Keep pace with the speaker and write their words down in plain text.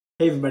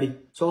Hey everybody,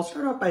 so I'll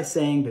start off by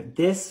saying that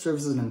this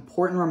serves as an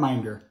important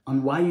reminder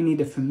on why you need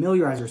to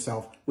familiarize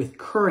yourself with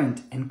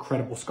current and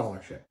credible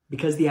scholarship.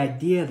 Because the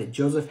idea that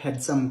Joseph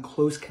had some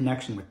close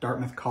connection with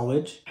Dartmouth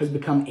College has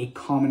become a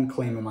common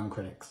claim among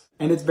critics,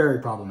 and it's very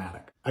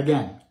problematic.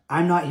 Again,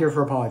 I'm not here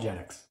for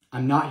apologetics.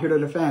 I'm not here to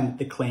defend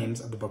the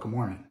claims of the Book of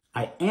Mormon.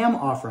 I am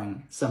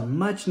offering some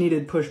much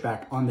needed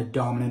pushback on the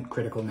dominant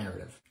critical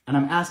narrative, and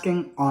I'm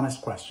asking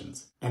honest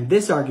questions. And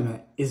this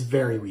argument is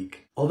very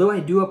weak. Although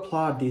I do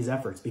applaud these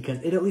efforts because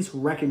it at least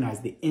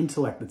recognizes the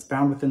intellect that's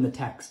found within the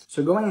text.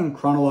 So going in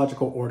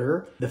chronological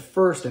order, the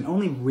first and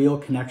only real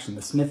connection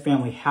the Smith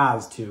family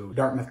has to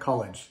Dartmouth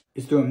College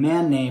is through a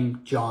man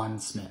named John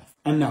Smith.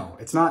 And no,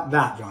 it's not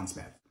that John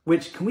Smith.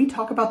 Which, can we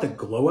talk about the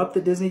glow up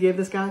that Disney gave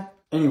this guy?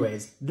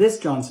 Anyways, this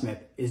John Smith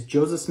is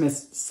Joseph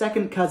Smith's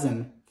second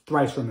cousin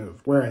thrice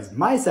removed, whereas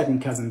my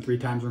second cousin 3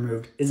 times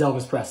removed is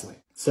Elvis Presley.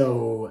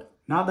 So,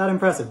 not that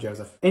impressive,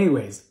 Joseph.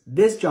 Anyways,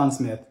 this John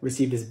Smith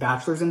received his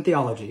bachelor's in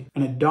theology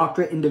and a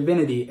doctorate in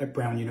divinity at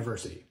Brown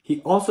University. He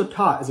also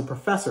taught as a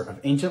professor of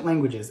ancient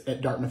languages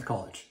at Dartmouth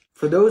College.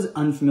 For those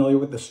unfamiliar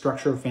with the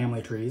structure of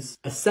family trees,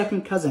 a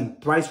second cousin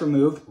thrice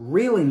removed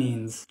really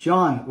means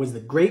John was the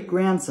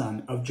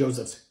great-grandson of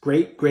Joseph's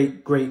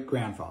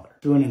great-great-great-grandfather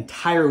through an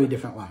entirely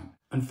different line.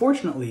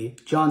 Unfortunately,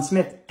 John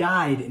Smith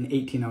died in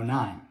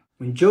 1809,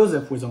 when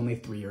Joseph was only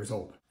 3 years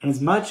old. And as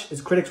much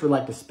as critics would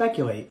like to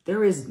speculate,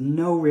 there is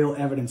no real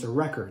evidence or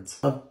records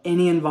of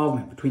any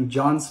involvement between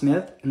John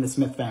Smith and the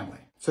Smith family.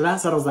 So that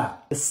settles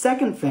that. The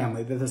second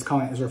family that this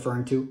comment is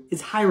referring to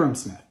is Hyrum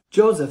Smith,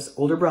 Joseph's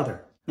older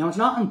brother. Now, it's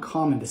not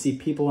uncommon to see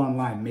people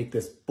online make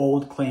this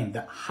bold claim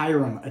that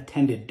Hyrum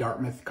attended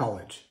Dartmouth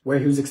College, where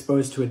he was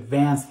exposed to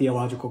advanced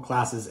theological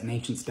classes and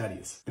ancient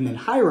studies. And then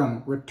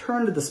Hyrum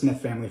returned to the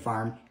Smith family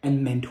farm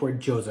and mentored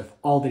Joseph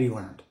all that he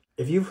learned.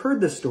 If you've heard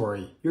this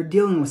story, you're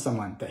dealing with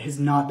someone that has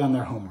not done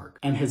their homework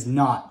and has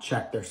not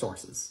checked their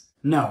sources.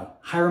 No,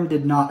 Hyrum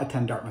did not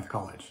attend Dartmouth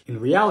College. In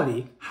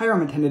reality,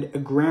 Hyrum attended a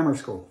grammar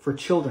school for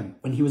children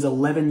when he was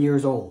 11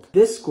 years old.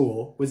 This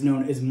school was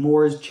known as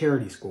Moore's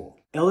Charity School.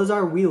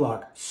 Eleazar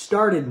Wheelock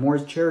started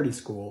Moore's Charity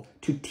School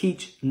to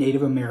teach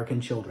Native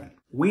American children.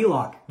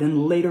 Wheelock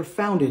then later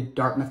founded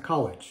Dartmouth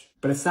College.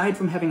 But aside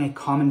from having a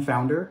common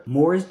founder,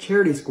 Moore's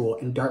Charity School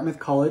and Dartmouth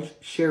College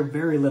share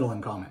very little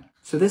in common.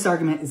 So this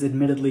argument is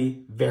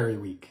admittedly very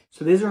weak.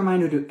 So there's a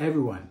reminder to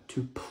everyone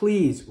to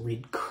please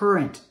read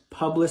current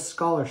published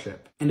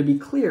scholarship. And to be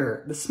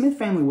clear, the Smith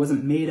family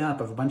wasn't made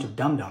up of a bunch of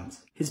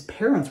dum-dums. His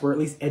parents were at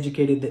least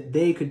educated that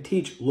they could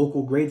teach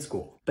local grade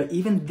school. But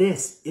even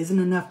this isn't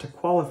enough to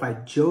qualify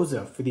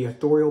Joseph for the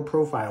authorial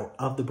profile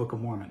of the Book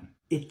of Mormon.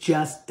 It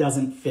just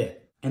doesn't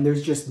fit. And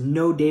there's just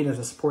no data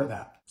to support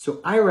that.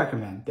 So I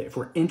recommend that if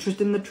we're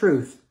interested in the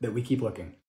truth, that we keep looking.